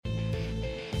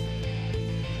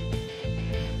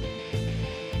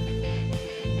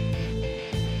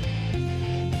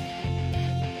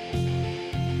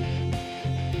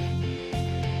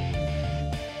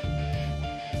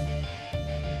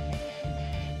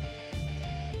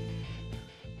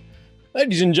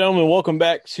Ladies and gentlemen, welcome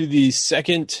back to the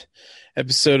second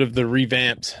episode of the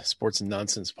revamped Sports and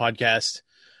Nonsense podcast.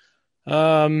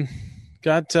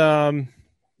 Got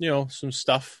some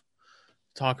stuff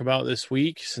to talk about this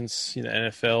week since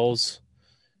NFL's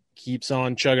keeps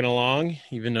on chugging along,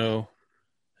 even though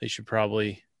they should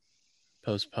probably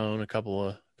postpone a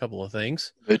couple of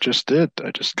things. They just did.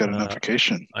 I just got a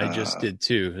notification. I just did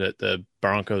too, that the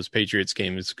Broncos Patriots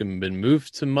game has been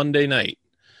moved to Monday night.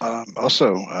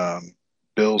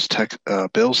 Bills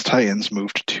Titans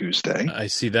moved to Tuesday. I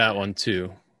see that one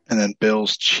too. And then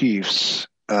Bills Chiefs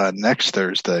next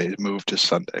Thursday moved to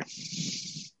Sunday.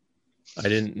 I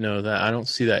didn't know that. I don't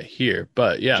see that here,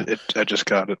 but yeah. I just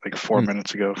got it like 4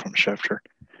 minutes ago from Schefter.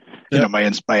 Yep. My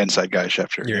inside guy,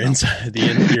 Schefter. Your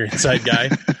inside guy.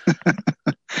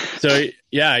 So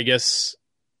yeah, I guess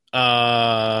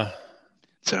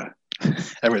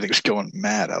everything's going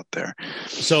mad out there.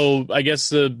 So I guess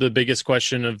the biggest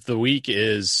question of the week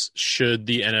is, should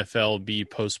the NFL be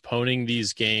postponing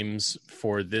these games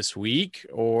for this week,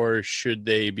 or should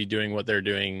they be doing what they're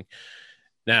doing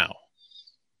now?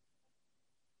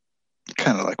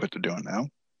 Kind of like what they're doing now.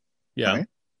 Yeah. Right?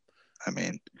 I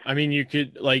mean, you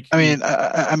could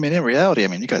in reality,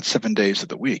 you got 7 days of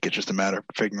the week. It's just a matter of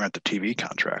figuring out the TV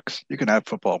contracts. You can have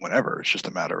football whenever. It's just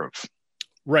a matter of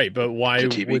right. But why the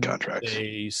TV contracts.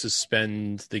 They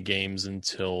suspend the games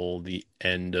until the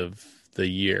end of the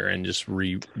year and just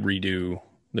redo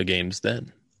the games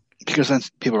then? Because then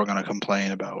people are going to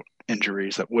complain about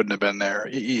injuries that wouldn't have been there.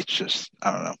 It's just,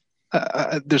 I don't know.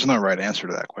 There's no right answer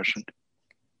to that question.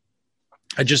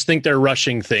 I just think they're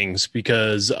rushing things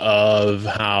because of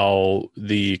how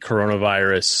the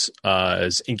coronavirus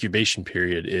incubation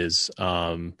period is.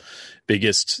 The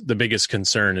biggest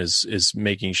concern is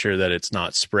making sure that it's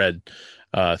not spread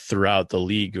throughout the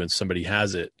league when somebody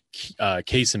has it.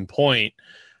 Case in point,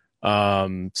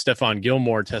 Stephon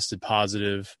Gilmore tested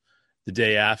positive the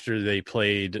day after they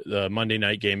played the Monday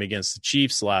night game against the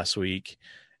Chiefs last week,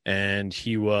 and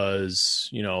he was,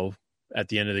 at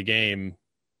the end of the game,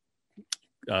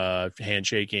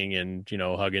 handshaking and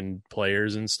hugging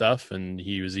players and stuff, and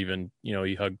he was even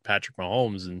he hugged Patrick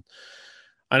Mahomes. And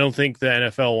I don't think the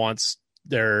NFL wants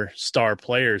their star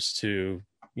players to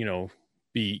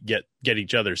get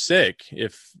each other sick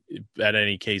if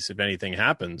anything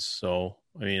happens. So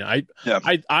I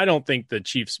don't think the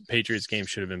Chiefs Patriots game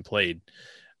should have been played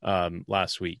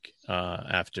last week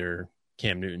after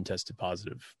Cam Newton tested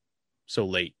positive so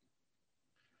late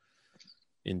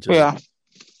into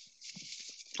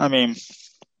he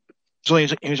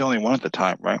was only one at the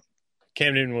time, right?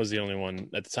 Cam Newton was the only one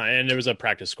at the time, and there was a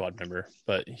practice squad member,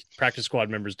 but practice squad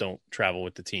members don't travel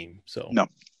with the team. So no,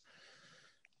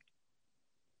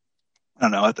 I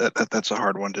don't know. That's a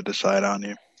hard one to decide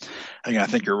on. I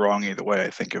think you're wrong either way.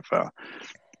 I think if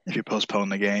you postpone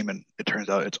the game and it turns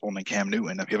out it's only Cam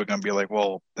Newton, then people are going to be like,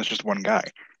 well, that's just one guy,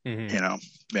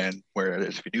 And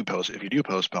whereas if you do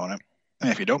postpone it,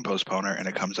 and if you don't postpone it and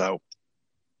it comes out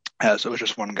as it was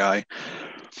just one guy,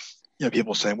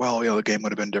 people say, well, the game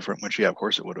would have been different, which, of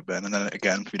course it would have been. And then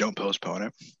again, if you don't postpone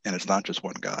it and it's not just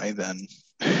one guy, then,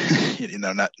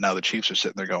 now the Chiefs are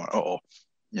sitting there going,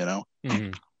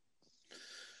 Mm-hmm.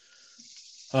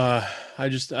 I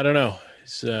don't know.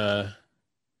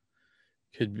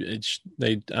 It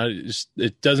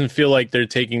doesn't feel like they're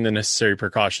taking the necessary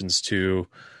precautions to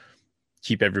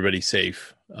keep everybody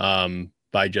safe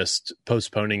by just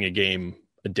postponing a game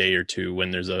a day or two when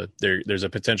there's a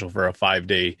potential for a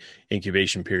 5-day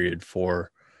incubation period for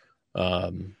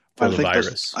the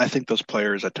virus. I think those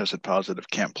players that tested positive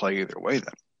can't play either way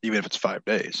then, even if it's 5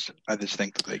 days. I just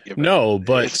think that they give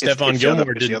but Stephon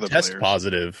Gilmore didn't test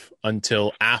positive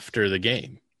until after the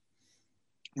game.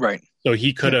 Right. So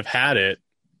he could have had it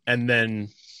and then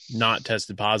not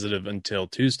tested positive until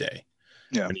Tuesday.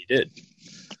 Yeah. When he did.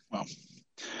 Well,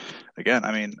 again,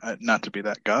 not to be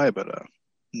that guy, but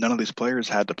none of these players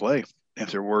had to play if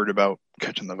they're worried about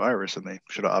catching the virus, and they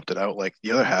should have opted out like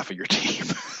the other half of your team.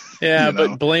 Yeah,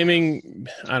 but blaming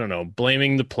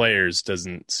the players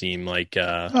doesn't seem like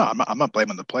no, I'm not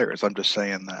blaming the players. I'm just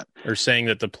saying that, or saying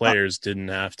that the players didn't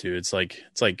have to. It's like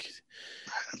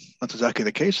that's exactly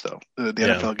the case, though. The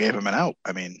NFL gave him an out.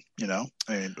 They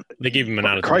gave him an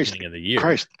out at the beginning of the year.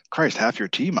 Christ, half your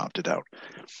team opted out.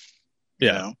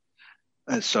 Yeah.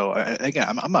 And so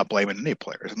again, I'm not blaming any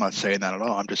players. I'm not saying that at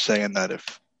all. I'm just saying that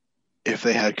if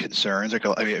they had concerns,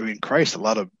 Christ, a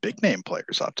lot of big name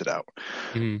players opted out.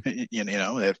 Mm-hmm.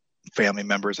 They have family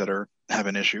members that are have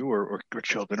an issue, or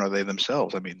children, or they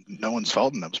themselves. No one's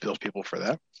faulting those people for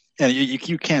that. And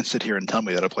you can't sit here and tell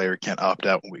me that a player can't opt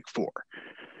out in week 4.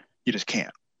 You just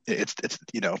can't. it's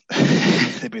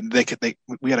I mean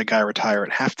we had a guy retire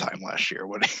at halftime last year.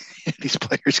 When these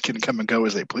players can come and go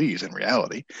as they please in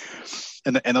reality,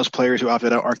 and those players who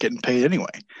opted out aren't getting paid anyway.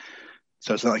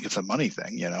 So it's not like it's a money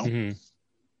thing, Mm-hmm.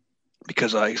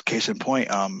 Because case in point,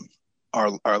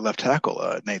 our left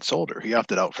tackle Nate Solder, he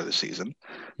opted out for the season.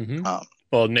 Mm-hmm.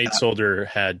 Well, Nate Solder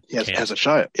has a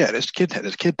shot. Yeah, his kid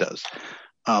does,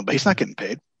 but he's not getting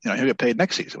paid. He'll get paid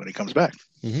next season when he comes back.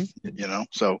 Mm-hmm.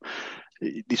 So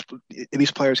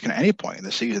these players can at any point in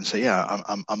the season say, "Yeah,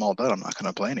 I'm all done. I'm not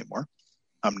going to play anymore.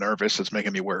 I'm nervous. It's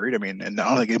making me worried." I mean, and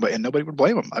nobody would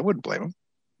blame him. I wouldn't blame him.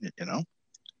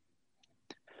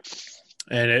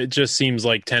 And it just seems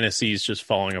like Tennessee's just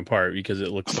falling apart because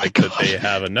it looks like that they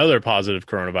have another positive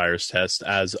coronavirus test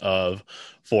as of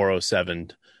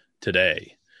 4:07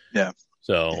 today. Yeah.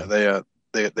 So they got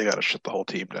to shut the whole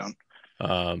team down.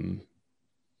 And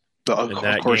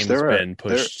that game's been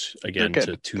pushed again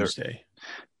to Tuesday.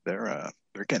 They're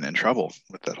getting in trouble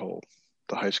with the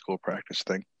high school practice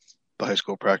thing, the high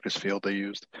school practice field they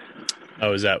used.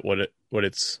 Oh, is that what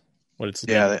it's?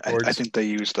 Yeah, I think they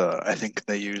used. I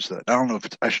don't know if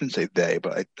it's. I shouldn't say they,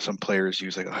 but some players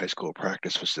use like a high school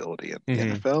practice facility, and the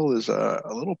NFL is a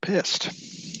little pissed,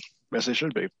 as they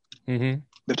should be. Mm-hmm.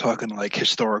 They're talking like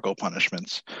historical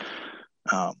punishments.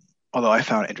 Although I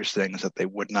found interesting is that they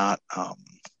would not.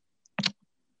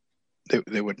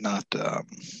 They would not.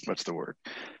 What's the word?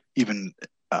 Even.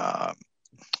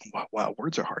 Wow,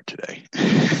 words are hard today.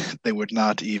 They would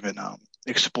not even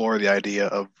explore the idea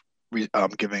of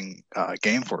giving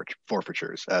game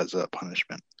forfeitures as a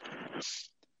punishment,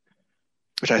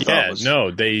 which I thought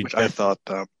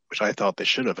which I thought they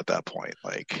should have at that point,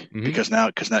 because now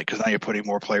you're putting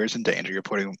more players in danger. You're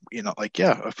putting,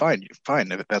 fine.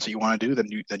 If that's what you want to do, then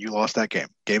you lost that game.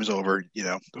 Game's over. Who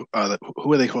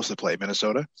are they supposed to play?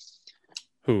 Minnesota.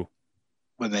 Who?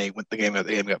 When the game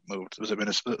got moved, was it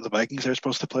Minnesota, the Vikings? They're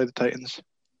supposed to play the Titans.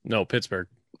 No, Pittsburgh.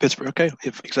 Okay,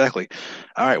 exactly.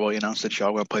 All right, well, since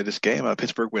y'all want to play this game,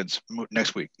 Pittsburgh wins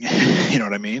next week. You know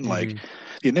what I mean? Like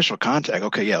the initial contact.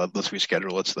 Okay, yeah, let's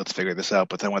reschedule. Let's figure this out.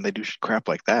 But then when they do crap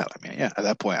like that, I mean, yeah, at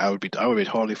that point, I would be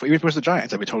totally for. Even if it was the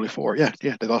Giants, I'd be totally for. Yeah,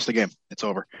 they lost the game. It's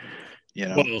over.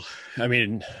 Well, I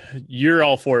mean, you're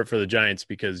all for it for the Giants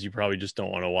because you probably just don't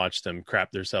want to watch them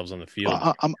crap themselves on the field.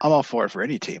 I'm all for it for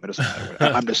any team. It doesn't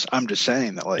matter. I'm just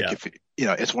saying that, if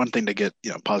it's one thing to get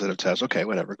positive tests. Okay,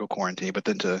 whatever, go quarantine. But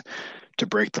then to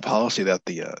break the policy that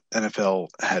the NFL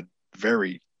had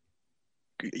very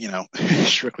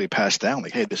strictly passed down,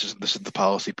 like, hey, this is the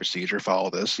policy procedure.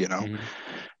 Follow this.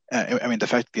 I mean, the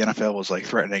fact that the NFL was like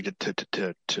threatening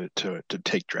to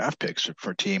take draft picks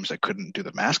for teams that couldn't do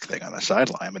the mask thing on the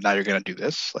sideline, but now you're going to do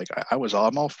this. Like,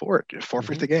 I'm all for it. Just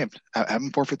forfeit the game. Have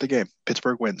them forfeit the game.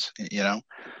 Pittsburgh wins.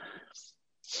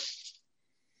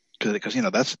 Because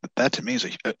that to me is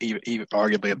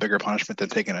arguably a bigger punishment than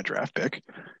taking a draft pick,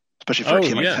 especially for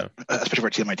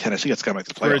a team like Tennessee that's going to make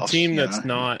the playoffs. For a team that's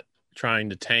not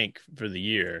trying to tank for the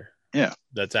year. Yeah,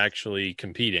 that's actually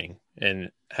competing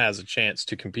and has a chance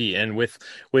to compete. And with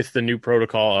the new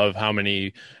protocol of how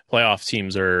many playoff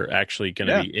teams are actually going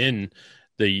to be in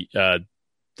the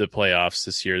playoffs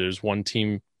this year, there's one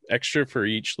team extra for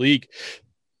each league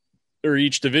or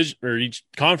each division or each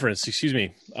conference. Excuse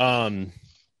me.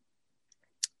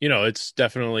 It's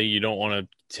definitely, you don't want to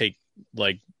take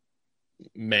like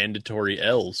mandatory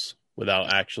L's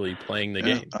without actually playing the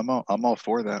game. I'm all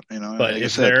for that. But like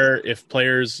if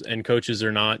players and coaches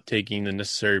are not taking the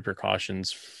necessary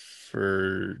precautions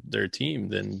for their team,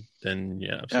 then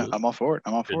yeah, absolutely. Yeah, I'm all for it.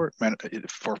 Man,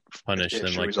 punish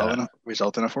them like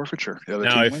result in a forfeiture.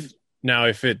 Now,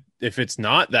 if it's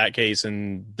not that case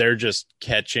and they're just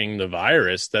catching the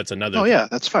virus, that's another. Oh yeah,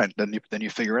 that's fine. Then you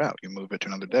figure it out. You move it to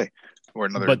another day or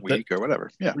another week or whatever.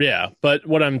 Yeah. Yeah, but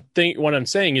what I'm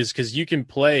saying is because you can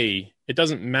play. It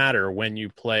doesn't matter when you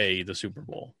play the Super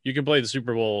Bowl. You can play the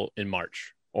Super Bowl in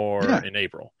March or in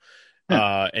April,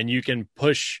 and you can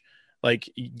push like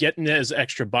getting as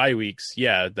extra bye weeks.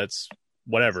 Yeah, that's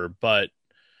whatever. But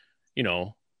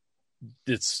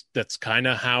that's kind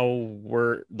of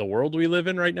how the world we live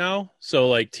in right now. So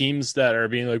like teams that are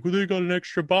being like, well, they got an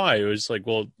extra bye. It was like,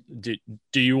 well, do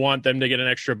you want them to get an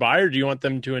extra bye or do you want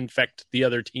them to infect the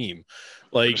other team?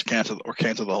 Like just cancel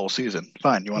the whole season.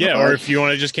 Fine. You want or if you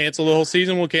want to just cancel the whole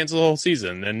season, we'll cancel the whole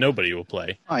season and nobody will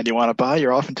play. Fine. You want to buy?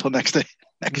 You're off until next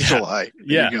July.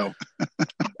 There you go.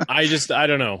 I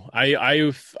don't know.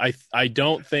 I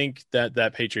don't think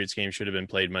that Patriots game should have been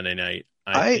played Monday night.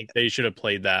 I think they should have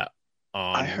played that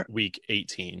on week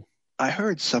 18. I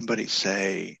heard somebody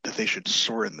say that they should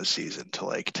shorten the season to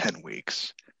like 10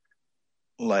 weeks.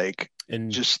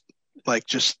 Like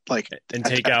just like and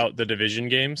take out the division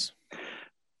games.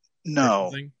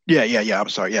 No. Yeah. I'm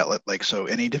sorry. Yeah, like so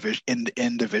any division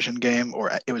in division game,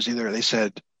 or it was either they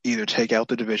said either take out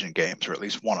the division games or at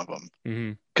least one of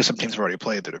them because some teams have already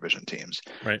played the division teams,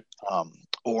 right?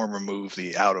 Or remove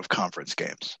the out of conference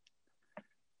games,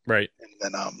 right?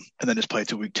 And then just play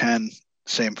to week 10,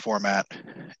 same format,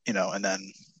 and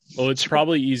then. Well, it's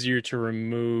probably easier to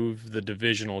remove the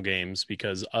divisional games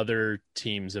because other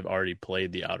teams have already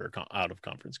played the out of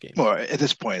conference games. Well, at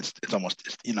this point, it's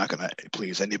almost you're not going to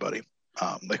please anybody.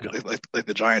 Like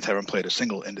the Giants haven't played a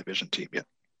single in division team yet.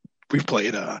 We've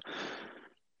played, I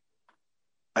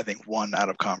think, one out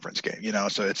of conference game.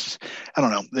 So it's I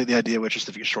don't know. The idea was just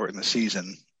if you shorten the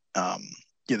season,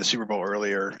 the Super Bowl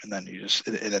earlier, and then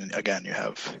then again you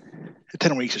have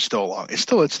 10 weeks is still long. It's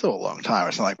still a long time.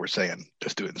 It's not like we're saying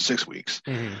just do it in 6 weeks.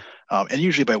 And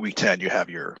usually by week 10 you have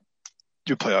your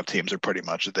playoff teams are pretty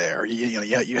much there.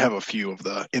 You have a few of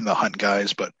the in the hunt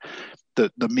guys, but the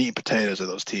meat and potatoes of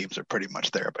those teams are pretty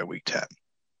much there by week 10.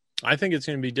 I think it's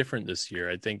going to be different this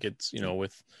year. I think it's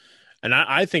with. And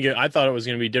I thought it was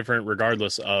going to be different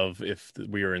regardless of if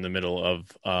we were in the middle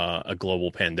of a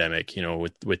global pandemic,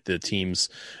 with the teams,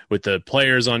 with the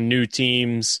players on new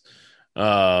teams,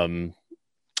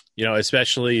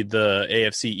 especially the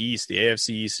AFC East. The AFC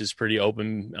East is pretty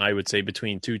open, I would say,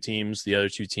 between two teams. The other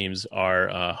two teams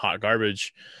are hot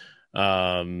garbage.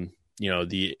 The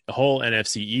whole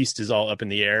NFC East is all up in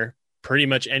the air. Pretty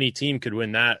much any team could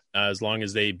win that as long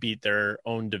as they beat their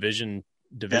own divisional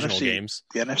games.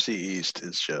 The NFC East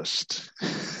is just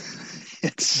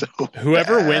it's so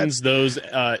whoever bad. Wins those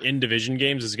in division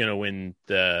games is going to win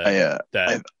that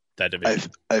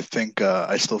division. I think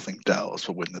I still think Dallas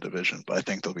will win the division, but I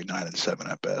think they'll be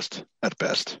 9-7 at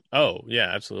best. Oh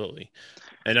yeah, absolutely.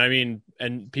 And I mean,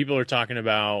 and people are talking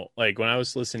about, like, when I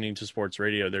was listening to sports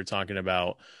radio, they're talking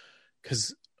about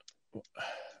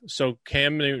so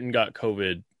Cam Newton got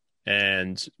COVID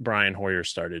and Brian Hoyer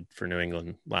started for New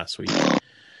England last week.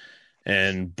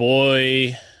 And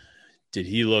boy, did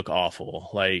he look awful.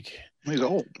 Like, he's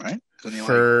old, right?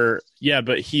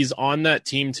 But he's on that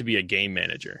team to be a game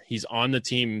manager. He's on the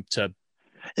team to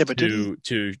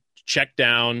check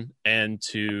down and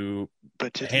to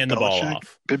hand the ball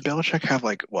off. Did Belichick have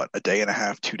a day and a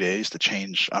half, 2 days to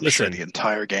change? Sure the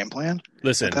entire game plan.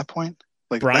 At that point,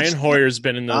 Brian Hoyer's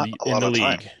been in the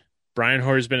league. Brian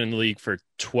Hoyer's been in the league for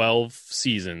 12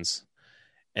 seasons,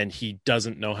 and he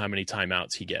doesn't know how many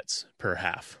timeouts he gets per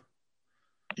half.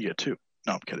 You get 2.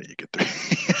 No, I'm kidding. You get 3.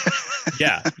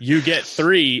 Yeah, you get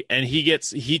 3, and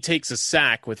he takes a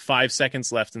sack with 5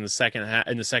 seconds left in the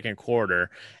second quarter,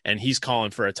 and he's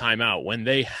calling for a timeout when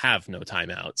they have no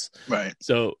timeouts. Right.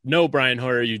 So, no, Brian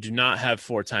Hoyer, you do not have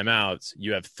 4 timeouts.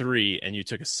 You have 3, and you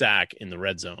took a sack in the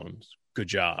red zone. Good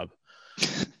job.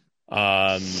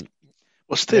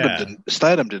 Well,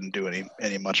 Stidham didn't do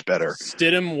any much better.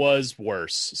 Stidham was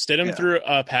worse. Stidham threw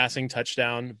a passing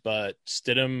touchdown, but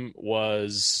Stidham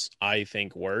was, I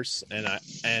think, worse. And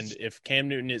if Cam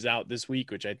Newton is out this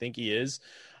week, which I think he is,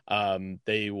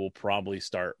 they will probably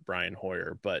start Brian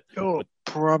Hoyer. But you're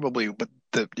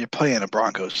playing a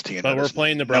Broncos team. But we're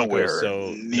playing the Broncos,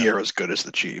 so near as good as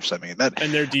the Chiefs. I mean,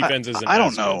 and their defense isn't. I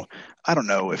don't know. I don't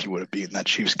know if you would have beaten that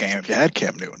Chiefs game if you had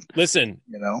Cam Newton. Listen,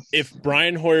 if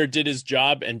Brian Hoyer did his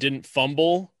job and didn't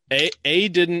fumble,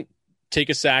 didn't take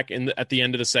a sack at the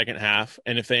end of the second half,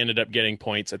 and if they ended up getting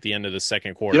points at the end of the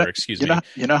second quarter,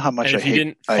 you know how much and if he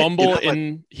didn't fumble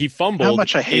he fumbled. How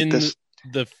much I hate this.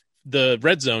 The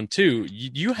red zone too.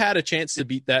 You had a chance to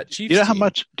beat that Chiefs. Do you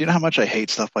know how much I hate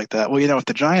stuff like that? Well, if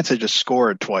the Giants had just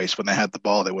scored twice when they had the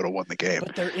ball, they would have won the game.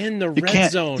 But they're in the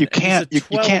red zone. You can't. He's a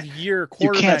 12-year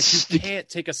quarterback. You can't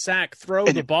take a sack, throw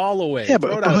the ball away,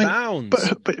 throw it out of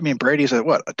bounds. But I mean, Brady's a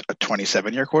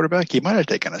 27-year quarterback. He might have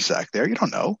taken a sack there. You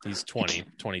don't know. He's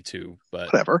 22,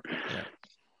 but whatever.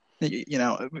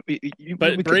 Yeah.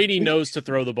 But Brady knows to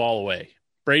throw the ball away.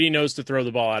 Brady knows to throw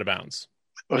the ball out of bounds.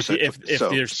 If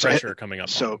there's pressure coming up.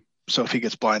 So if he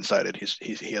gets blindsided,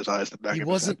 he has eyes in the back. He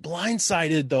wasn't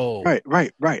blindsided though.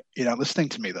 Right. Listening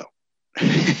to me though.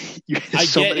 I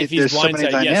get if he's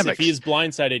blindsided. Yes, if he is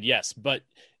blindsided, yes. But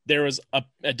there was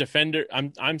a defender.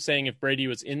 I'm saying if Brady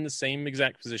was in the same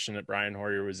exact position that Brian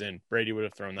Hoyer was in, Brady would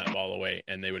have thrown that ball away,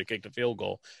 and they would have kicked a field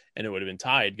goal, and it would have been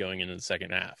tied going into the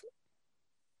second half.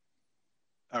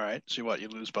 All right. So you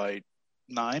lose by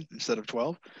 9 instead of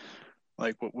 12?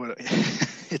 Like what?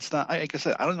 It's not. Like I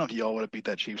said, I don't know if y'all would have beat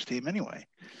that Chiefs team anyway.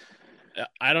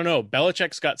 I don't know.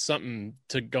 Belichick's got something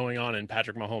going on in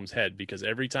Patrick Mahomes' head, because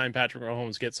every time Patrick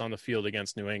Mahomes gets on the field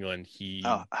against New England, he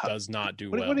does not do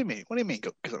well. What do you mean? What do you mean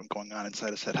going on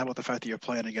inside his head? How about the fact that you're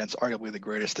playing against arguably the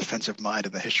greatest defensive mind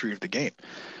in the history of the game?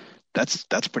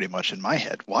 That's pretty much in my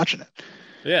head watching it.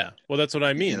 Yeah, well, that's what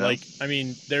I mean.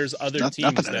 There's other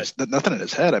teams nothing in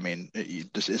his head. I mean,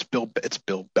 it's Bill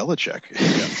Belichick.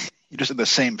 Yeah. You're just in the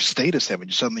same state as him,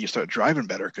 and suddenly you start driving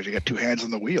better because you got two hands on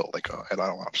the wheel. Like, oh, and I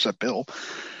don't want to upset Bill.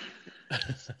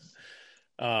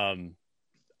 I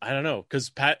don't know,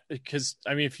 because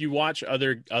if you watch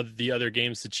the other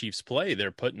games the Chiefs play,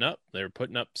 they're putting up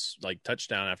like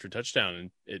touchdown after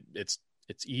touchdown, and it's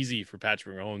easy for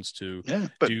Patrick Mahomes to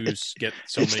get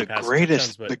so many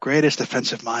passes. The greatest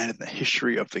defensive mind in the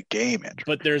history of the game, Andrew.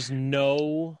 But there's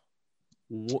no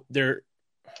there.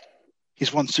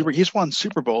 He's won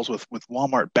Super Bowls with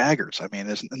Walmart baggers. I mean,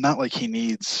 it's not like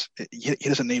he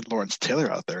doesn't need Lawrence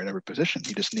Taylor out there in every position.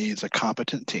 He just needs a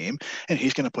competent team, and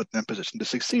he's going to put them in position to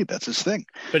succeed. That's his thing.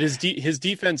 But his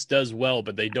defense does well,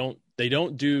 but they don't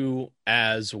do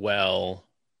as well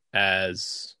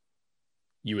as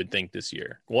you would think this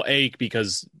year. Well,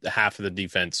 because half of the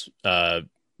defense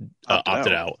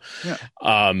opted out. Yeah.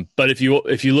 But if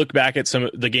you look back at some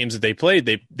of the games that they played,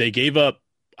 they gave up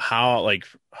how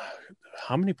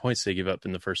many points they gave up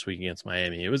in the first week against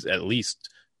Miami? It was at least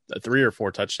 3 or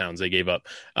 4 touchdowns they gave up.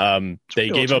 They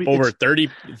gave up over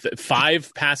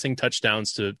 35 passing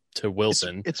touchdowns to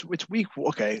Wilson. It's week,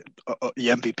 okay, the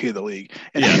MVP of the league.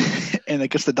 And, and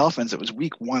against the Dolphins, it was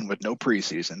week 1 with no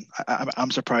preseason.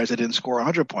 I'm surprised they didn't score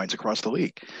 100 points across the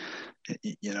league.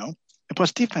 You know? And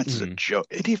plus, defense is a joke.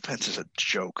 Defense is a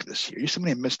joke this year. You see how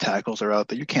many missed tackles are out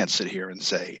there. You can't sit here and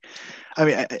say, I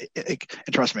mean, and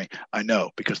trust me, I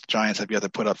know, because the Giants have yet to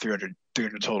put up 300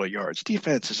 total yards.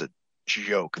 Defense is a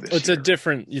joke this year. It's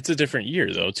a different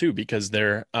year though too, because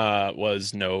there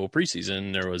was no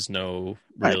preseason, there was no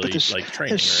really training.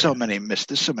 There's so many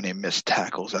missed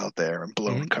tackles out there and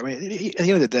blown. I mean, at the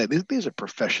end of the day, these are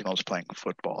professionals playing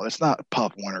football. It's not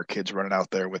Pop Warner kids running out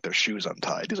there with their shoes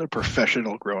untied. These are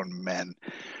professional grown men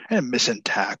and missing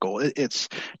tackle. It's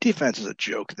defense is a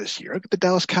joke this year. Look at the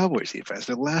Dallas Cowboys defense.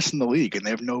 They're last in the league, and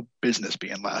they have no business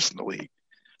being last in the league.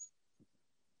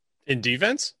 In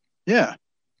defense? Yeah.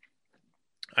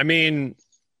 I mean,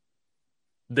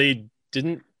 they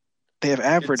didn't. They have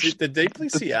averaged. Did they play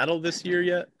Seattle this year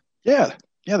yet? Yeah,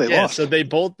 they lost. So they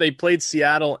played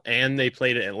Seattle and they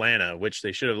played Atlanta, which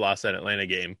they should have lost that Atlanta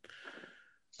game.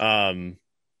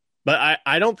 But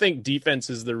I don't think defense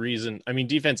is the reason. I mean,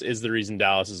 defense is the reason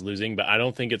Dallas is losing, but I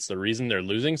don't think it's the reason they're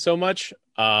losing so much.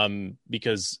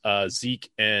 Because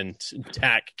Zeke and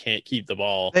Dak can't keep the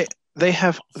ball. They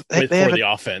have the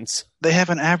offense. They have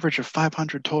an average of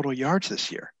 500 total yards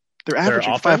this year. They're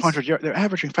averaging 500 yards. They're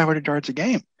averaging 500 yards a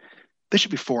game. They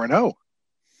should be 4-0.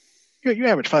 You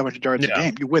average 500 yards a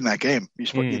game, you win that game.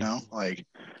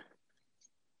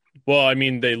 Well, I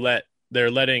mean,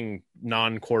 they're letting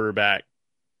non-quarterback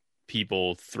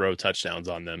people throw touchdowns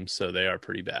on them, so they are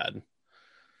pretty bad.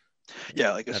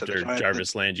 Yeah, like I said,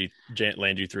 Jarvis Landry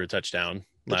threw a touchdown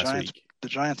last week. The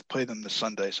Giants play them this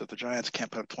Sunday, so if the Giants can't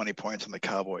put up 20 points on the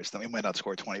Cowboys, then we might not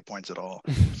score 20 points at all.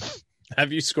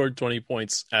 Have you scored 20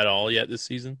 points at all yet this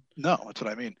season? No, that's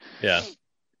what I mean. Yeah.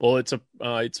 Well, it's a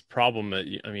problem.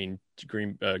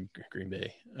 Green Bay.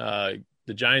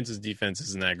 The Giants' defense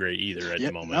isn't that great either at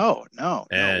the moment. No.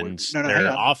 And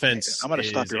their offense. I'm going to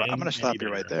stop you. I'm going to stop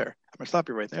you right there.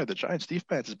 The Giants'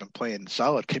 defense has been playing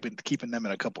solid, keeping them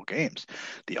in a couple games.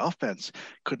 The offense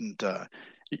couldn't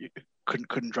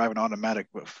drive an automatic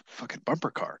fucking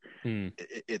bumper car.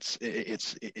 It's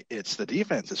the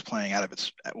defense is playing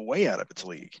way out of its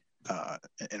league.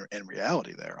 In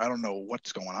reality, there, I don't know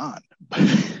what's going on,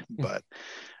 but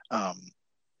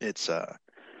it's the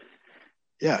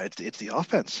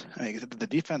offense. I mean, the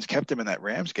defense kept him in that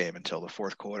Rams game until the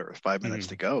fourth quarter with 5 minutes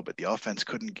to go, but the offense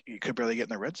could barely get in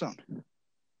the red zone.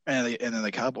 And then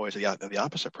the Cowboys have the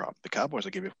opposite problem. The Cowboys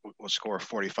will score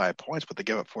 45 points, but they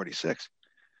give up 46.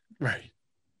 Right.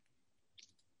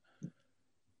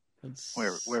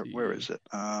 Where is it?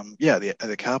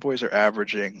 The Cowboys are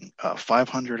averaging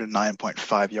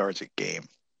 509.5 yards a game,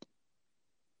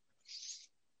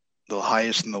 the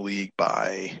highest in the league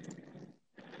by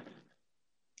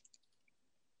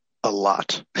a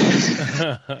lot.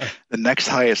 The next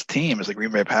highest team is the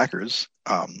Green Bay Packers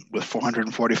with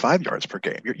 445 yards per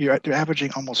game. You're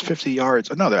averaging almost 50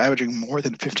 yards. No, they're averaging more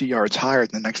than 50 yards higher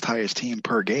than the next highest team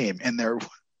per game, and they're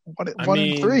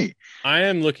 1-3. I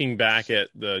am looking back at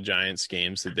the Giants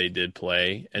games that they did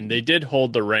play, and they did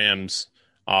hold the Rams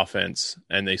offense,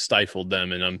 and they stifled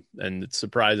them. And it's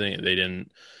surprising that they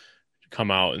didn't come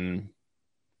out and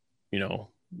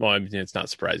well, I mean, it's not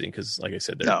surprising because, like I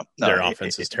said, No, their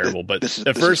offense is terrible. But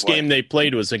the first game they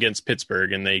played was against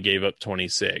Pittsburgh, and they gave up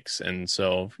 26. And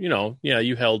so,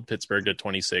 you held Pittsburgh to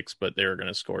 26, but they were going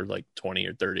to score like 20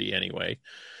 or 30 anyway.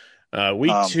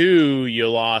 Week 2, you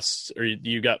lost, or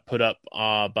you got put up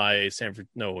by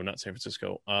not San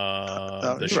Francisco,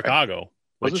 Chicago.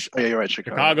 Right. You're right,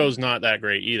 Chicago's not that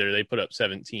great either. They put up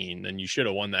 17, and you should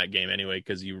have won that game anyway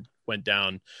because you went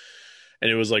down. And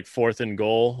it was like 4th and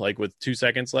goal, like with 2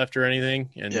 seconds left or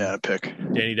anything. And pick.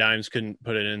 Danny Dimes couldn't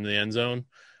put it in the end zone.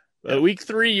 But week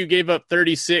 3, you gave up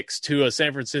 36 to a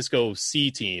San Francisco C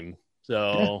team.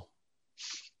 So,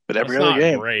 but every other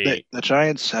game, the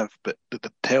Giants have. But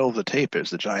the tail of the tape is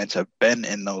the Giants have been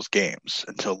in those games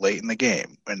until late in the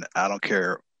game. And I don't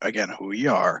care again who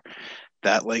you are,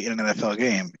 that late in an NFL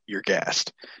game, you're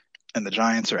gassed. And the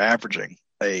Giants are averaging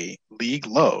a league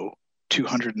low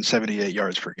 278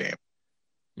 yards per game.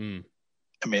 I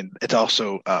mean, it's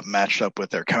also matched up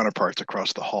with their counterparts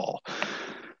across the hall.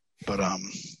 But, like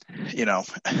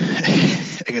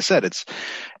I said,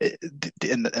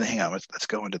 and hang on, let's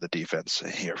go into the defense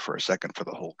here for a second for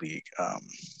the whole league.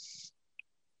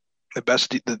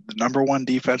 The number 1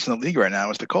 defense in the league right now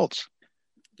is the Colts.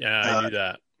 Yeah, I knew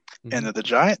that. And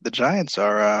the Giants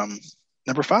are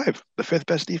number 5, the 5th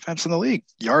best defense in the league,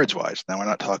 yards wise. Now we're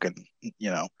not talking,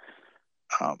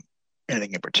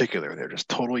 anything in particular. They're just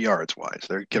total yards wise.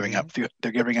 They're giving up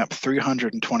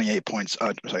 328 points.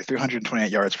 328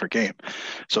 yards per game.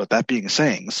 So with that being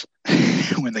sayings,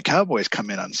 when the Cowboys come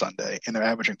in on Sunday and they're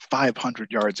averaging 500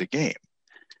 yards a game,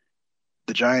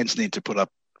 the Giants need to put up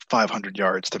 500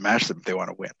 yards to match them if they want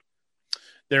to win.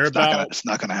 It's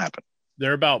not going to happen.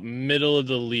 They're about middle of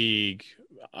the league,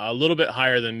 a little bit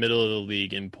higher than middle of the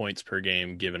league in points per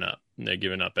game given up. And they're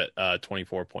giving up at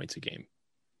 24 points a game.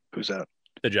 Who's that?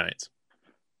 The Giants.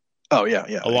 Oh, yeah.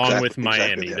 Along with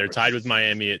Miami. They're tied with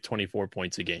Miami at 24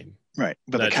 points a game. Right.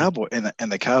 But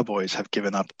the Cowboys have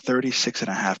given up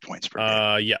 36.5 points per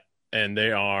game. Yeah. And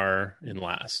they are in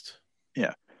last.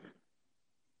 Yeah.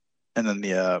 And then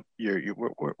where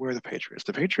are the Patriots?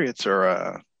 The Patriots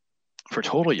are for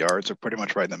total yards are pretty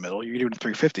much right in the middle. You're doing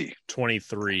 350.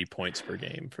 23 points per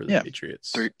game for the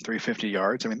Patriots. 350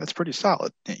 yards. I mean, that's pretty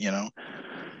solid,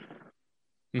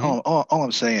 Mm-hmm. All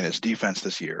I'm saying is defense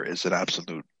this year is an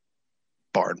absolute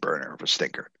barn burner of a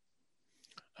stinker.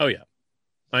 Oh, yeah.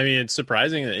 I mean, it's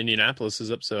surprising that Indianapolis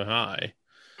is up so high.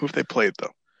 Who have they played,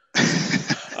 though?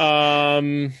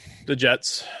 The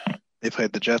Jets. They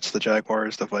played the Jets, the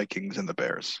Jaguars, the Vikings, and the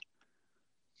Bears.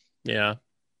 Yeah,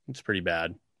 it's pretty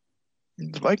bad.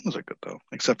 The Vikings are good, though.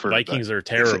 Except for Vikings are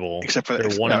terrible. Except for they're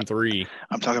 1-3.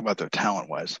 I'm talking about their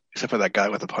talent-wise. Except for that guy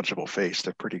with a punchable face,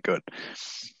 they're pretty good.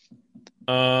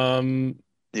 They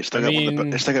still got one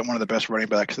of the best running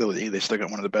backs in the league. They still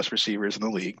got one of the best receivers in the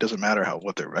league. Doesn't matter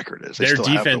what their record is. Their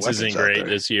defense isn't great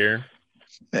this year.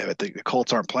 Yeah, but the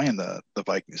Colts aren't playing the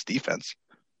Vikings defense.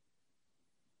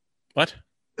 What?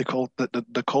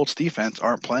 The Colts defense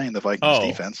aren't playing the Vikings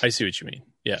defense. I see what you mean.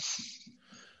 Yeah.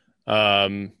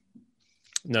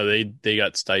 No, they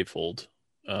got stifled.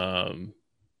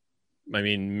 I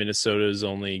mean, Minnesota's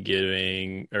only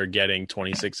getting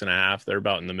 26.5. They're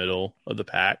about in the middle of the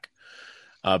pack.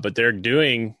 But they're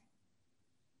doing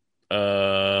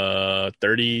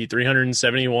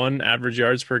 371 average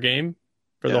yards per game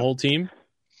for the whole team.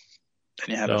 And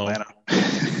you have Atlanta.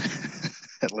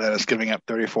 Atlanta's giving up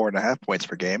 34.5 points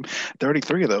per game.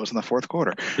 33 of those in the fourth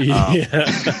quarter. Yeah.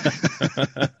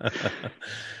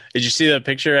 Did you see that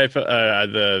picture I put?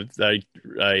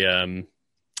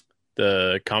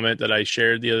 The comment that I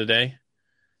shared the other day?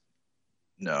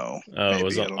 No. It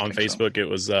was on Facebook.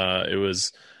 So. It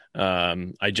was.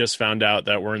 I just found out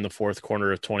that we're in the fourth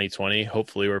quarter of 2020.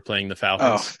 Hopefully, we're playing the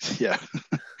Falcons. Oh, yeah.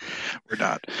 We're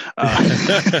not.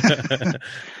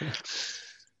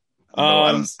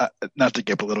 Not to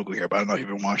get political here, but I don't know if you've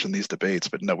been watching these debates,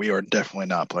 but no, we are definitely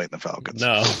not playing the Falcons.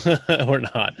 No, we're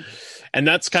not. And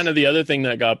that's kind of the other thing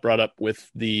that got brought up with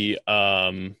the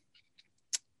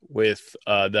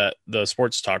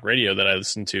sports talk radio that I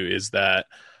listen to is that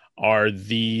are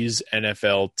these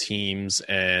NFL teams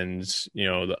and,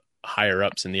 the higher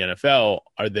ups in the NFL,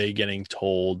 are they getting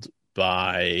told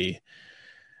by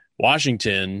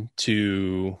Washington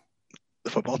to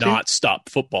not stop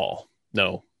football?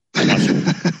 No.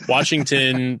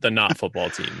 Washington, the not football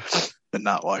team. The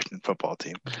not Washington football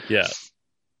team. Yeah.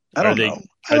 I don't know.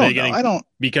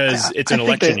 Because it's an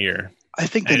election year. I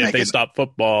think if they stop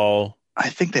football, I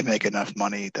think they make enough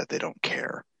money that they don't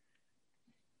care.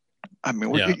 I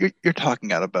mean, you're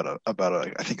talking about a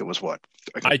I think it was what,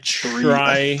 like I a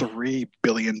try $3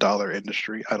 billion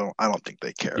industry. I don't think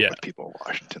they care what people in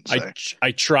Washington say.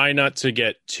 I try not to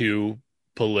get too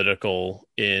political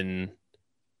in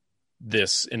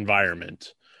this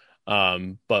environment.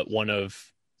 But one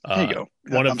of Here you go.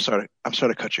 I'm sorry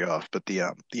to cut you off, but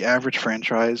the average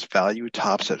franchise value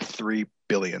tops at $3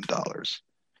 billion.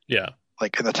 Yeah.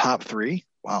 Like in the top three.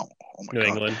 Wow. Oh my New God.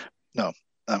 England. No,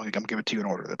 I'm going to give it to you in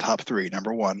order. The top three.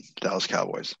 Number one, Dallas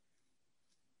Cowboys.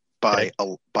 By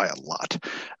a lot.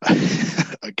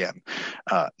 Again.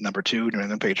 Number two, New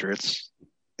England Patriots.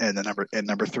 And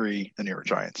number three, the New York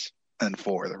Giants. And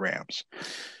four, the Rams.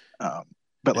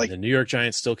 But like the New York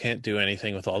Giants still can't do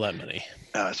anything with all that money.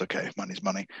 It's okay. Money's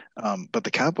money. But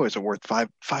the Cowboys are worth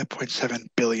 $5.7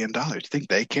 billion. Do you think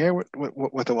they care what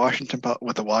the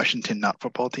Washington not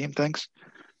football team thinks?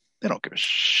 They don't give a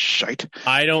shite.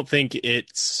 I don't think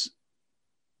it's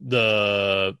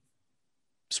the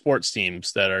sports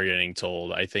teams that are getting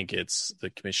told. I think it's the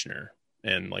commissioner.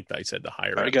 And like I said, the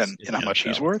higher ups. Again, you know how much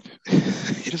he's worth?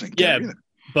 He doesn't care either.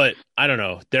 But I don't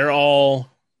know. They're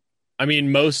all, I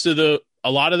mean,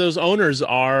 a lot of those owners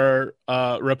are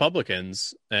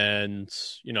Republicans, and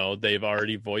you know they've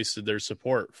already voiced their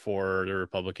support for the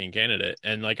Republican candidate.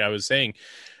 And like I was saying,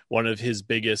 one of his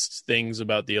biggest things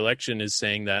about the election is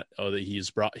saying that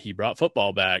he brought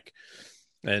football back,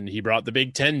 and he brought the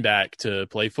Big Ten back to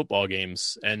play football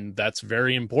games, and that's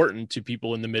very important to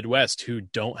people in the Midwest who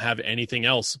don't have anything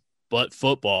else but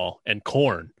football and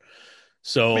corn.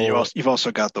 So I mean, you've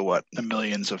also got the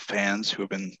millions of fans who have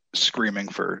been screaming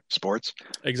for sports.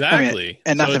 Exactly. I mean,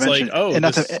 and not so to mention,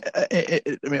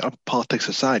 I mean, politics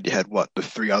aside, you had the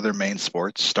three other main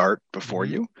sports start before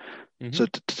you. Mm-hmm. So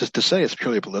to say it's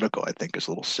purely political, I think is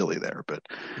a little silly there. But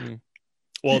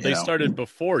well, they started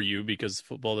before you because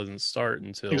football doesn't start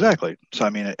until exactly. So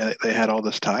I mean, they had all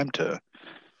this time to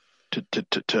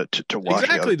watch.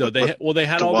 Exactly, though they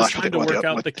had all this time to work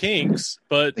out the kinks,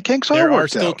 but the kinks are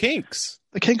still kinks.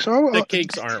 The kinks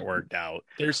aren't worked out.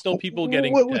 There's still people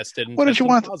getting tested and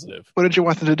positive. What did you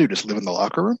want them to do? Just live in the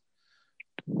locker room?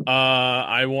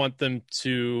 I want them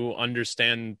to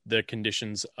understand the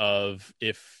conditions of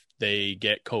if they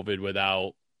get COVID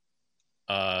without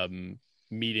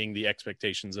meeting the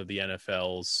expectations of the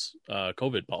NFL's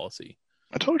COVID policy.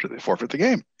 I told you they forfeit the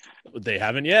game. They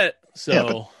haven't yet.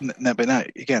 So, but now,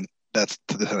 again, that's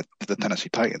to the Tennessee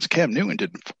Titans. Cam Newton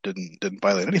didn't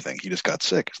violate anything. He just got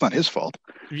sick. It's not his fault.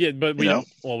 Yeah, but we don't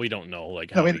know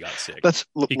how he got sick.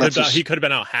 He could have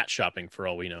been out hat shopping for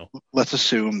all we know. Let's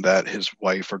assume that his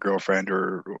wife or girlfriend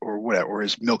or whatever, or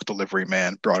his milk delivery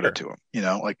man brought it to him. You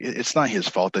know, like it's not his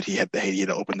fault that he had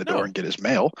to open the door and get his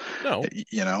mail. No,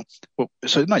 you know. Well,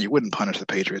 so no, you wouldn't punish the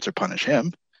Patriots or punish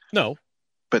him. No,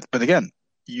 but again.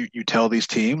 You tell these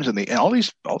teams and all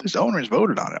these owners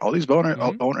voted on it. All these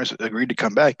owners agreed to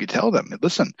come back. You tell them,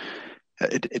 listen,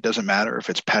 it doesn't matter if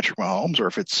it's Patrick Mahomes or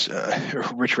if it's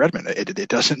Rich Redmond. It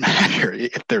doesn't matter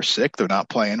if they're sick. They're not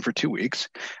playing for 2 weeks.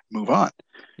 Move on.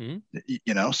 Mm-hmm.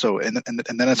 You know. So and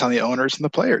then it's on the owners and the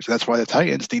players. That's why the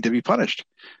Titans need to be punished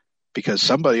because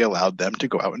somebody allowed them to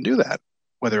go out and do that.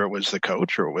 Whether it was the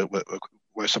coach or with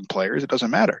some players, it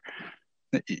doesn't matter.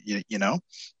 You know.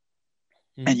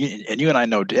 And you and I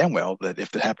know damn well that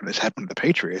if this happened to the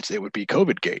Patriots, it would be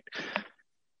COVID gate.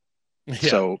 Yeah.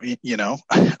 So you know,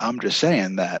 I'm just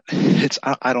saying that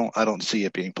I don't see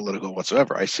it being political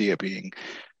whatsoever. I see it being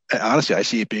honestly, I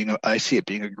see it being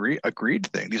agreed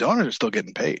thing. These owners are still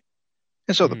getting paid,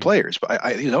 and so the players.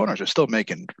 But these owners are still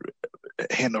making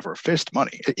hand over fist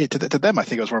money. To them, I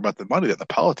think it was more about the money than the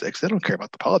politics. They don't care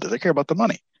about the politics. They care about the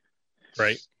money.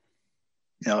 Right.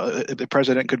 You know, the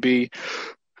president could be.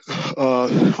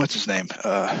 What's his name?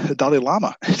 Dalai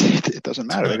Lama. It doesn't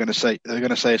matter. Right. They're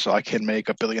going to say, so I can make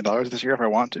 $1 billion this year if I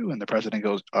want to. And the president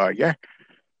goes, yeah.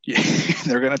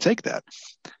 They're going to take that.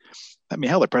 I mean,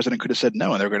 hell, the president could have said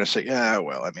no, and they're going to say, yeah,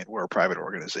 well, I mean, we're a private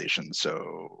organization,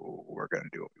 so we're going to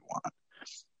do what we want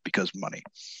because money.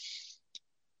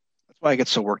 That's why I get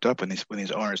so worked up when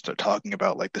these owners start talking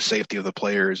about like the safety of the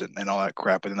players and all that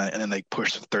crap, and then they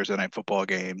push the Thursday night football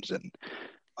games and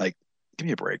like, give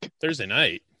me a break. Thursday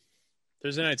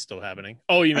night's still happening.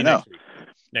 Oh, you mean next week?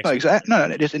 No, exactly.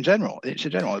 No, just in general. It's in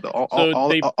general.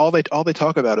 All they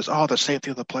talk about is the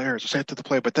safety of the players, the safety of the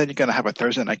player. But then you're going to have a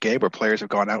Thursday night game where players have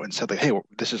gone out and said like, "Hey,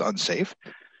 this is unsafe."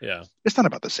 Yeah, it's not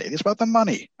about the safety; it's about the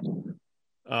money.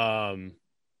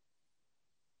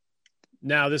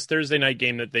 Now this Thursday night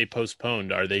game that they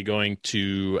postponed, are they going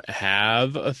to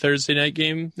have a Thursday night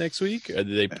game next week? Or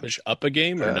did they push up a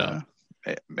game or no?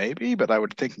 Maybe, but I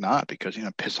would think not because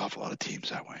piss off a lot of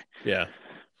teams that way. Yeah.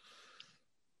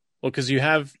 Well, because you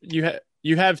have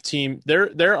team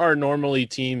there are normally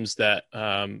teams that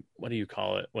what do you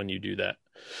call it when you do that,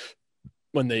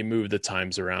 when they move the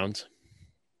times around?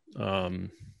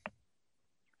 Can't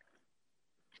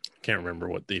remember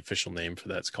what the official name for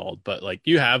that's called, but like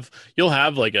you'll have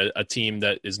like a team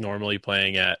that is normally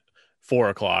playing at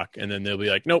 4:00, and then they'll be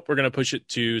like, nope, we're going to push it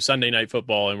to Sunday Night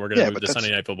Football, and we're going to move the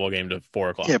Sunday Night Football game to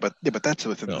 4:00. Yeah, but that's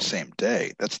within the same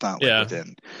day. That's not like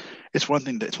within. It's one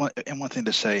thing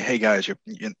to say, hey guys, you're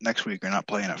next week you're not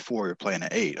playing at 4, you're playing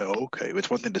at 8. Oh, okay. It's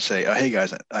one thing to say, hey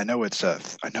guys, I know it's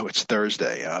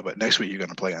Thursday, but next week you're going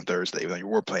to play on Thursday, even though you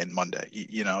were playing Monday.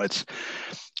 It's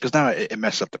because now it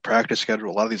messes up the practice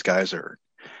schedule. A lot of these guys are,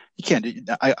 you can't.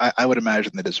 I would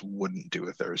imagine they just wouldn't do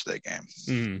a Thursday game.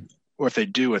 Mm. Or if they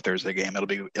do a Thursday game,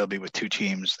 it'll be with two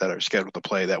teams that are scheduled to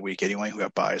play that week anyway, who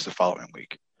have byes the following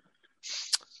week.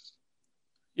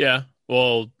 Yeah,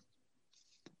 well,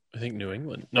 I think New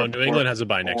England. No, New England has a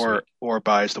bye next week. Or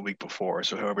byes the week before.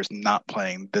 So whoever's not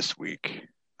playing this week,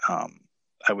 I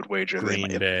would wager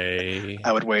Green Bay.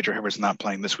 I would wager whoever's not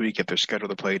playing this week, if they're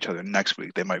scheduled to play each other next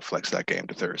week, they might flex that game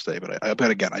to Thursday. But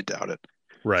again, I doubt it.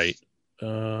 Right.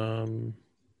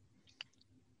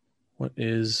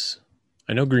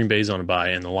 I know Green Bay's on a bye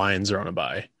and the Lions are on a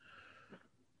bye.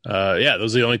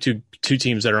 Those are the only two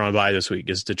teams that are on a bye this week,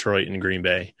 is Detroit and Green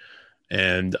Bay.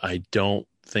 And I don't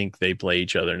think they play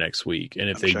each other next week. And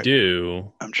if they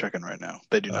do, I'm checking right now.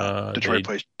 They do not. Detroit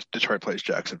plays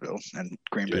Jacksonville, and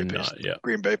Green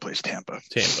Bay plays Tampa.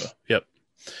 Yep.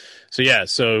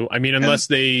 So I mean, unless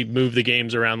they move the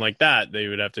games around like that, they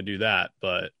would have to do that.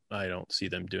 But I don't see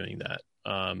them doing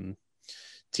that.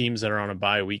 Teams that are on a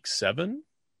bye week 7.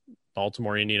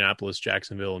 Baltimore, Indianapolis,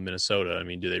 Jacksonville, and Minnesota. I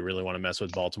mean, do they really want to mess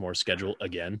with Baltimore's schedule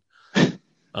again?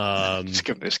 Just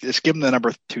give them the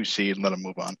number 2 seed and let them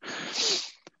move on.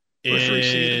 Or 3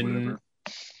 seed, whatever.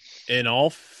 In all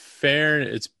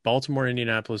fairness, it's Baltimore,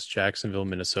 Indianapolis, Jacksonville,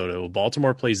 Minnesota. Well,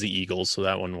 Baltimore plays the Eagles, so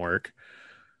that wouldn't work.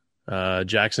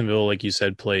 Jacksonville, like you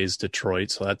said, plays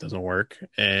Detroit, so that doesn't work.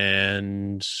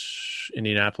 And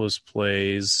Indianapolis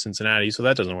plays Cincinnati, so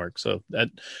that doesn't work. So that,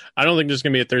 I don't think there's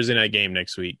going to be a Thursday night game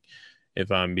next week, if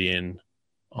I'm being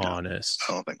honest.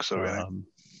 I don't think so.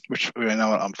 Which I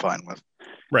know I'm fine with.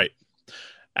 Right.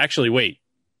 Actually, wait.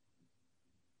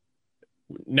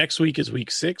 Next week is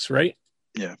week 6, right?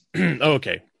 Yeah.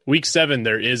 Okay. Week 7,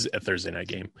 there is a Thursday night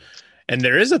game. And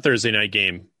there is a Thursday night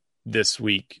game this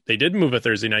week. They did move a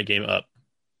Thursday night game up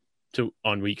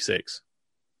on week 6.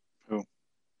 Who?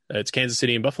 It's Kansas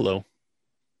City and Buffalo.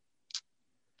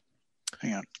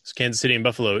 Hang on. It's Kansas City and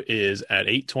Buffalo is at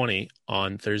 8:20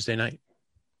 on Thursday night.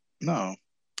 No.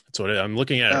 That's what I'm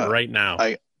looking at it right now.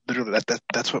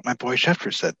 That's what my boy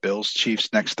Schefter said. Bills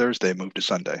Chiefs next Thursday, move to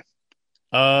Sunday.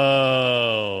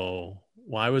 Oh,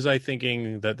 why was I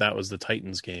thinking that was the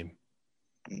Titans game?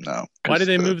 No. Why did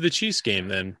they move the Chiefs game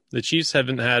then? The Chiefs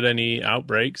haven't had any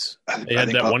outbreaks. They had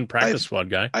that one practice squad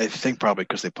guy. I think probably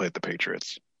because they played the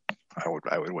Patriots. I would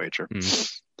wager.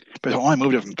 But it only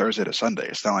moved it from Thursday to Sunday.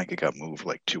 It's not like it got moved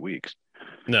like 2 weeks.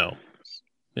 No.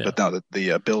 Yeah. But no,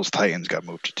 the Bills Titans got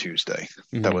moved to Tuesday.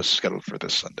 Mm-hmm. That was scheduled for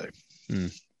this Sunday.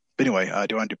 But anyway, do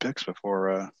you want to do picks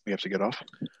before we have to get off?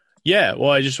 Yeah, well,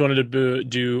 I just wanted to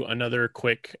do another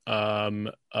quick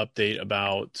update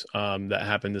about that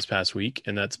happened this past week,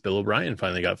 and that's Bill O'Brien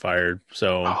finally got fired.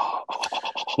 So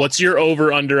what's your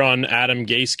over-under on Adam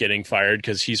Gase getting fired?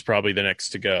 Because he's probably the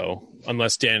next to go,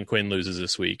 unless Dan Quinn loses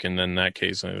this week. And in that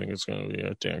case, I think it's going to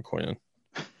be Dan Quinn.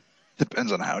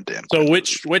 Depends on how Dan So Quinn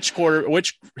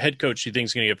which head coach do you think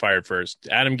is going to get fired first?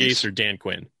 Adam Gase or Dan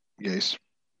Quinn? Gase.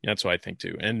 That's what I think,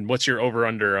 too. And what's your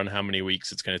over-under on how many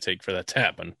weeks it's going to take for that to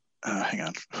happen? Hang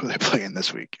on. Who are they playing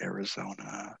this week?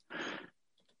 Arizona.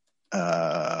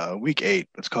 Week 8.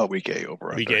 Let's call it week 8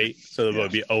 over. Week 8. So it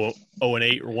would be 0-8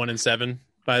 or 1-7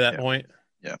 by that point.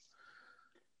 Yeah.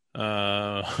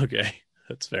 Okay,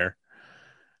 that's fair.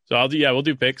 So we'll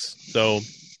do picks. So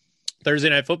Thursday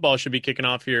Night Football should be kicking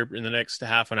off here in the next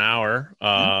half an hour.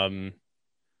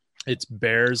 It's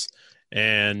Bears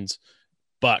and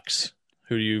Bucks.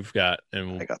 Who do you've got?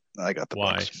 And I got the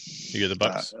why? Bucks. You got the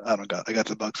Bucks? I got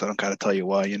the Bucks. I don't gotta tell you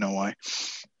why. You know why.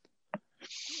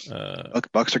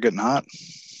 Bucks are getting hot.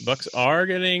 Bucks are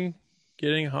getting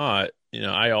hot. You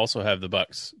know, I also have the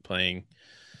Bucks playing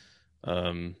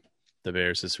the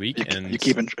Bears this week. You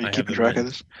keeping track of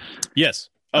this? Yes.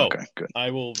 Oh, okay, good.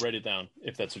 I will write it down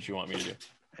if that's what you want me to do.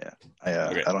 Yeah, I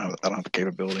don't have the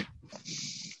capability.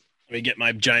 Let me get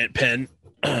my giant pen.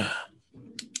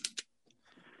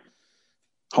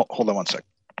 Hold on one sec.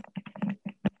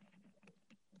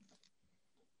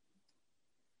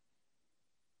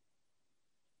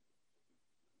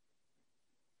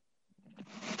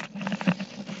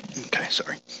 Okay,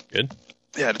 sorry. Good.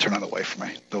 Yeah, I had to turn on the light for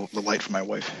my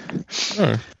wife.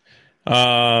 All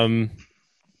right.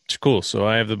 Cool. So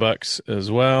I have the Bucks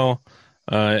as well.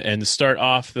 And to start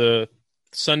off the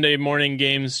Sunday morning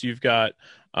games, you've got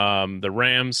the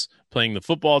Rams playing the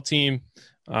football team.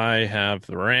 I have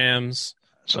the Rams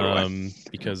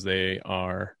because they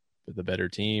are the better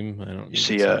team. I don't. You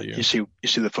see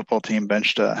the football team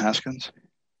benched Haskins.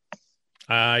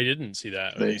 I didn't see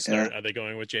that. Are they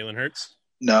going with Jalen Hurts?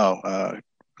 No, the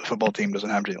football team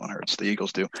doesn't have Jalen Hurts. The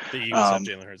Eagles do. The Eagles have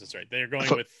Jalen Hurts. That's right. They're going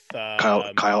with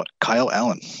Kyle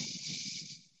Allen.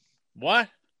 What?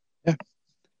 Yeah.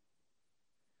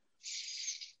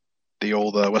 The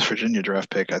old West Virginia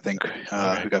draft pick, I think.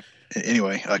 Who got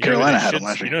anyway? Carolina had him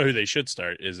last year. You know who they should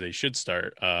start?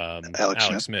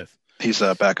 Alex Smith. He's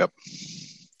a backup.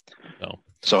 Oh.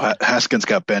 So Haskins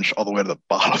got benched all the way to the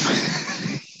bottom.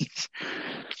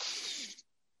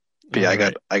 But yeah, I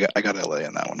got LA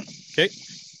in that one. Okay.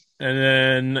 And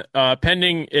then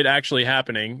pending it actually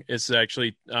happening, it's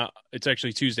actually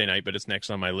Tuesday night, but it's next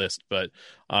on my list. But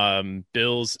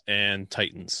Bills and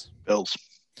Titans. Bills.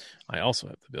 I also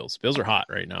have the Bills. Bills are hot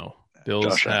right now.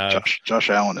 Josh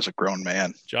Allen is a grown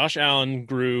man. Josh Allen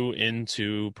grew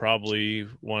into probably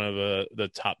one of the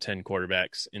top 10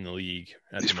 quarterbacks in the league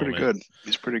at the moment.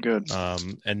 He's pretty good.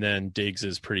 And then Diggs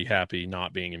is pretty happy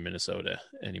not being in Minnesota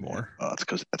anymore. That's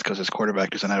because his quarterback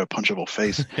doesn't have a punchable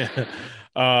face.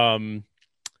 Playing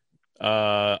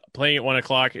at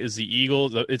 1:00 is the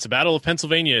Eagles. It's a battle of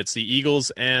Pennsylvania. It's the Eagles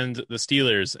and the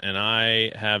Steelers, and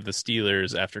I have the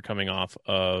Steelers after coming off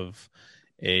of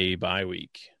a bye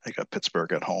week. I got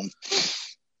Pittsburgh at home.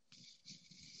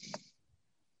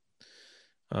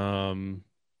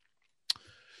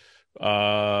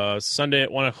 Sunday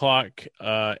at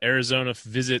 1:00, Arizona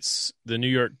visits the New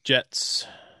York Jets.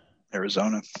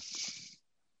 Arizona.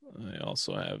 I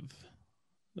also have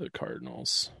the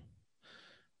Cardinals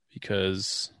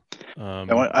because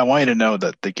I want you to know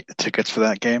that the tickets for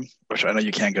that game, which I know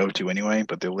you can't go to anyway,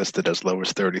 but they're listed as low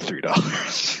as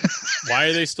 $33. Why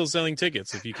are they still selling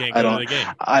tickets if you can't go to the game?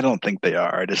 I don't think they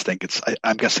are. I just think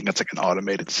I'm guessing it's like an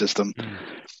automated system.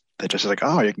 They just like,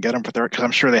 oh, you can get them for $30, because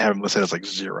I'm sure they have them listed as like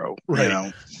 $0. Right. You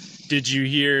know? Did you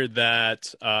hear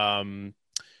that?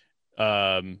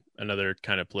 Another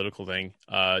kind of political thing.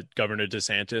 Governor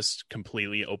DeSantis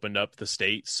completely opened up the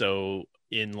state, so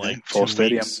in like full 2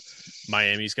 stadium. weeks,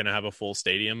 Miami's going to have a full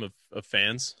stadium of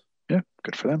fans. Yeah,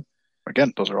 good for them.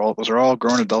 Again, those are all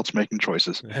grown adults making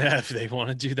choices. If they want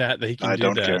to do that, they can. I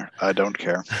don't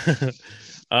care.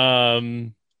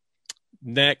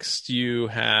 Next, you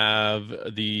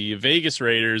have the Vegas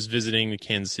Raiders visiting the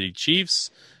Kansas City Chiefs,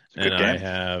 and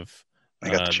I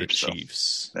got the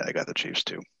Chiefs. Yeah, I got the Chiefs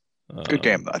too. Good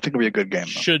game. I think it'll be a good game.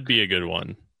 Should be a good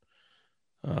one,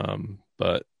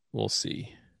 but we'll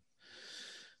see.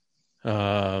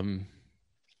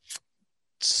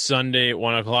 Sunday at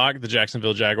 1:00, the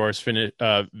Jacksonville Jaguars visit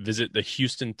the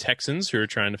Houston Texans, who are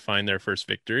trying to find their first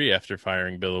victory after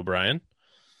firing Bill O'Brien.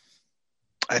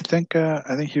 I think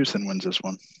Houston wins this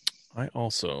one. I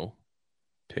also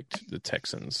picked the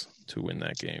Texans to win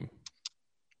that game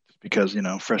because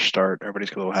fresh start.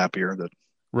 Everybody's a little happier that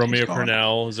Romeo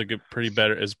Crennel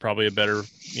is probably a better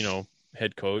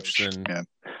head coach than. Yeah,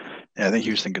 I think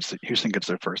Houston gets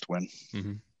their first win.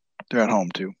 Mm-hmm. They're at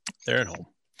home too. They're at home.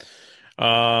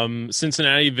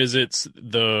 Cincinnati visits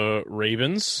the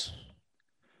Ravens,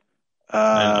 and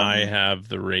I have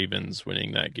the Ravens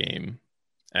winning that game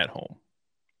at home.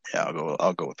 Yeah,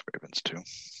 I'll go with the Ravens too.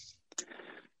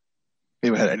 We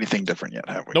haven't had anything different yet,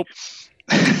 have we? Nope.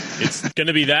 It's going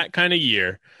to be that kind of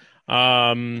year.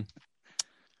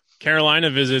 Carolina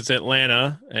visits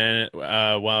Atlanta, and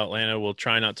while Atlanta will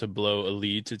try not to blow a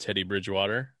lead to Teddy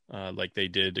Bridgewater, like they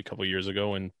did a couple years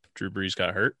ago when Drew Brees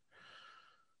got hurt.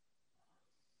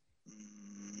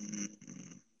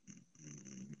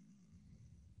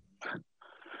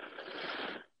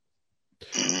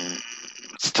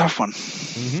 It's a tough one.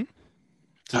 Mm-hmm.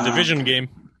 It's a division game.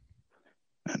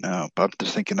 I know, but I'm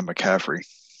just thinking of McCaffrey.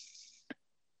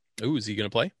 Oh, is he going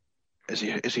to play? Is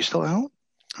he still out?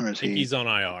 Or is he's on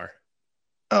IR.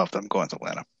 Oh, I'm going to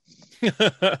Atlanta.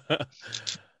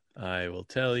 I will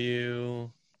tell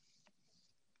you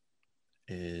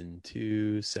in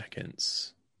 2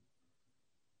 seconds.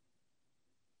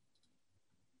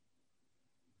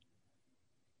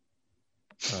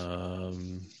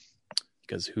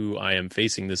 Because who I am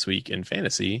facing this week in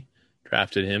fantasy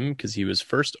drafted him because he was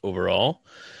first overall,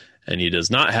 and he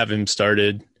does not have him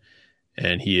started,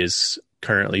 and he is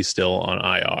currently still on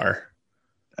IR.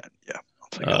 Yeah, I'll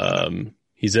take Atlanta.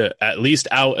 He's at least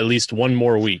out one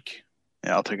more week.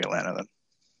 Yeah, I'll take Atlanta then.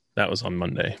 That was on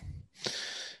Monday.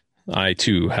 I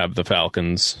too have the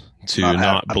Falcons to Not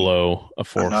not hap- blow a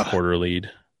fourth quarter lead.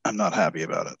 I'm not happy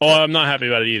about it. Oh, I'm not happy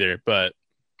about it either, but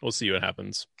we'll see what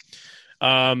happens.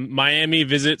 Miami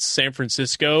visits San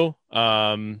Francisco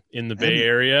in the Bay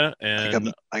Area,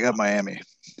 and I got Miami.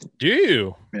 Do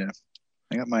you? Yeah,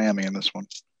 I got Miami in this one.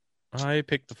 I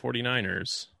picked the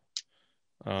 49ers.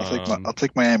 I'll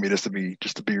take Miami just to be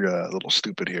a little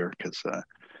stupid here because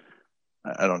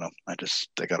I don't know. I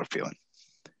got a feeling.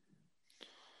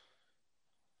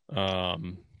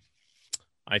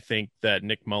 I think that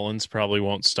Nick Mullins probably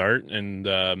won't start, and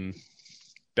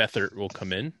Beathard will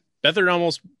come in. Beathard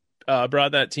almost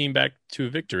brought that team back to a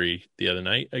victory the other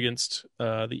night against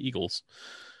the Eagles,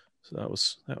 so that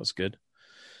was good.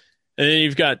 And then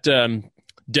you've got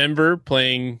Denver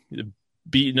playing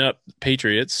beating up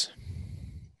Patriots.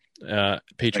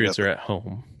 Patriots are at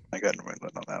home. I got New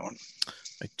England on that one.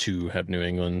 I too have New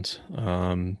England.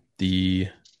 The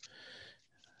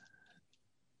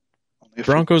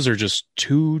Broncos are just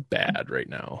too bad right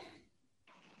now.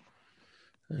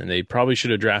 And they probably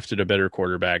should have drafted a better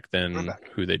quarterback than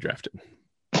who they drafted.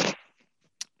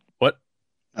 What?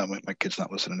 My kid's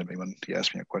not listening to me when he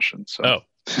asked me a question. So. Oh.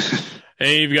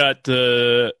 Hey, you've got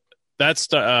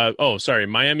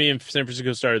Miami and San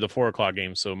Francisco started the 4:00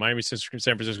 game. So Miami, San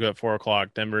Francisco at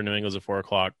 4:00. Denver, New England's at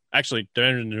 4:00. Actually,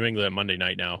 Denver and New England at Monday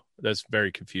night now. That's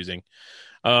very confusing.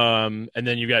 And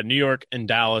then you've got New York and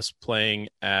Dallas playing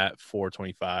at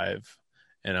 4:25.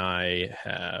 And I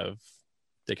have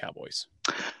the Cowboys.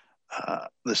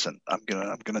 Listen, I'm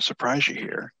gonna surprise you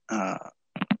here.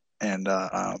 And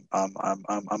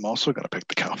I'm also gonna pick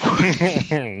the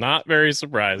Cowboys. Not very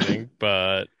surprising,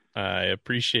 but I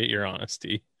appreciate your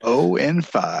honesty.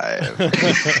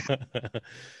 0-5.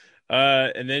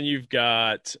 And then you've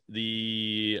got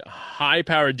the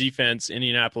high-powered defense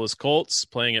Indianapolis Colts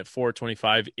playing at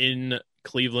 4:25 in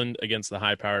Cleveland against the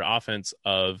high-powered offense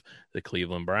of the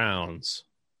Cleveland Browns.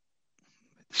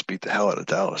 Just beat the hell out of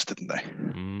Dallas, didn't they?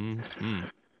 Mm-hmm.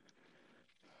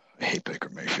 I hate Baker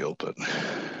Mayfield, but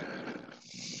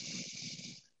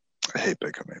I hate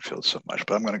Baker Mayfield so much.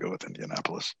 But I'm going to go with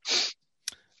Indianapolis.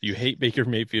 You hate Baker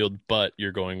Mayfield, but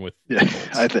you're going with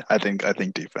I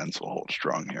think defense will hold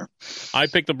strong here. I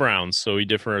picked the Browns, so we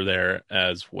differ there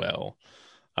as well.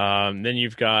 Then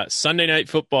you've got Sunday Night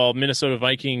Football, Minnesota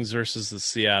Vikings versus the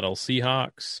Seattle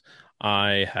Seahawks.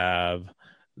 I have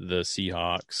the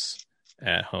Seahawks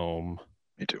at home.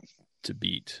 Me too. To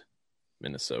beat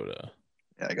Minnesota.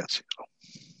 Yeah, I got Seattle.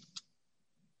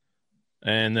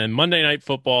 And then Monday Night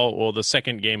Football, well, the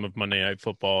second game of Monday Night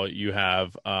Football, you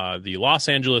have the Los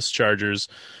Angeles Chargers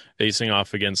facing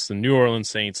off against the New Orleans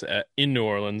Saints in New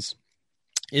Orleans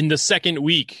in the second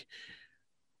week,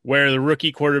 where the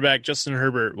rookie quarterback Justin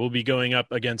Herbert will be going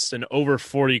up against an over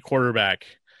 40 quarterback.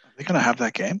 Are they going to have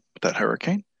that game with that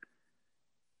hurricane?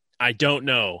 I don't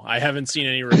know. I haven't seen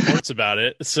any reports about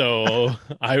it, so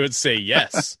I would say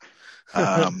yes.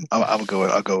 I'll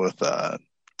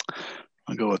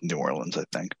go with New Orleans, I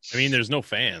think. I mean, there's no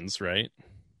fans, right?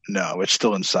 No, it's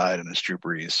still inside, and it's Drew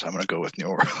Brees. I'm going to go with New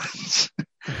Orleans.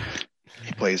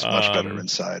 He plays much better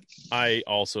inside. I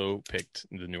also picked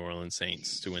the New Orleans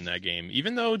Saints to win that game,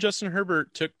 even though Justin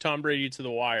Herbert took Tom Brady to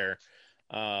the wire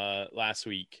last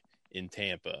week in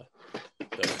Tampa.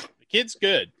 So the kid's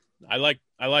good. I like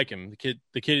him.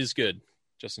 The kid is good.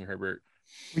 Justin Herbert.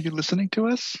 Were you listening to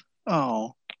us?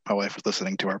 Oh, my wife was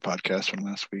listening to our podcast from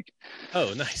last week.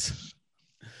 Oh, nice.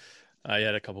 I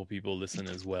had a couple people listen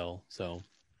as well. So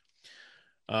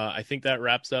I think that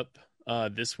wraps up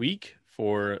this week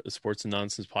for the Sports and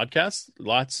Nonsense podcast.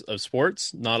 Lots of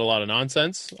sports, not a lot of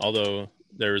nonsense, although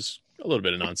there's a little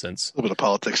bit of nonsense. A little bit of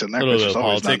politics in there. A little bit of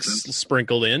politics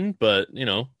sprinkled in, but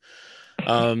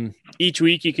each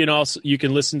week you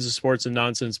can listen to Sports and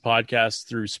Nonsense podcast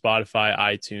through Spotify,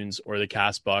 iTunes, or the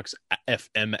Castbox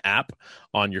FM app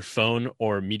on your phone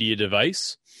or media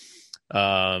device.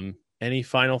 Any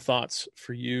final thoughts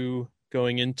for you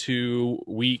going into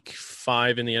week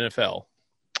 5 in the NFL?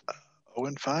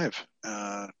 0-5.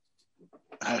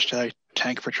 Hashtag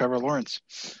tank for Trevor Lawrence.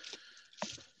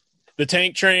 The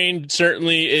tank train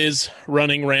certainly is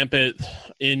running rampant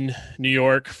in New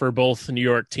York for both New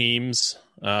York teams.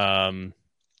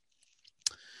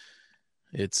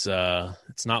 It's not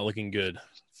looking good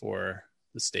for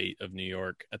the state of New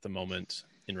York at the moment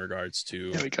in regards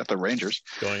to we got the Rangers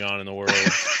going on in the world.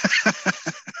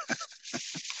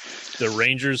 The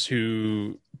Rangers,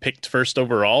 who picked first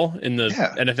overall in the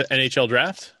NHL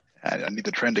draft. I need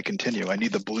the trend to continue. I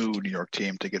need the blue New York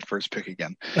team to get first pick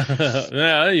again.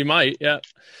 Yeah, you might. Yeah.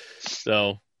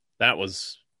 So that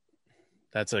was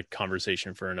that's a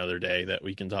conversation for another day that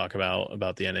we can talk about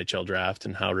the NHL draft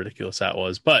and how ridiculous that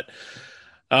was. But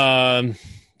so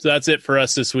that's it for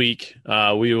us this week.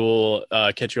 We will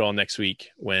catch you all next week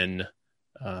when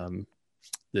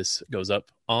this goes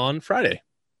up on Friday.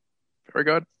 Very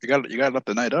good. You got it up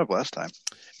the night of last time.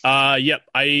 Yep.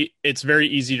 It's very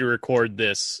easy to record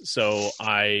this, so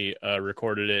I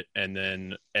recorded it and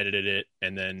then edited it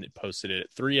and then posted it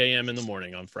at 3 a.m. in the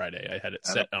morning on Friday. I had it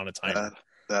set on a timer.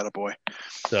 That a boy.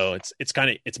 So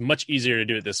it's much easier to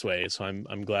do it this way. So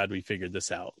I'm glad we figured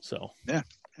this out. So yeah.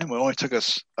 And it only took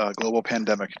us a global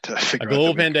pandemic to figure out. A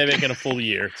global pandemic and a full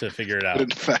year to figure it out. In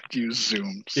fact, use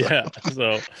Zoom. So. Yeah.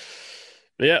 So,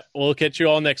 yeah, we'll catch you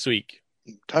all next week.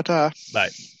 Ta-ta. Bye.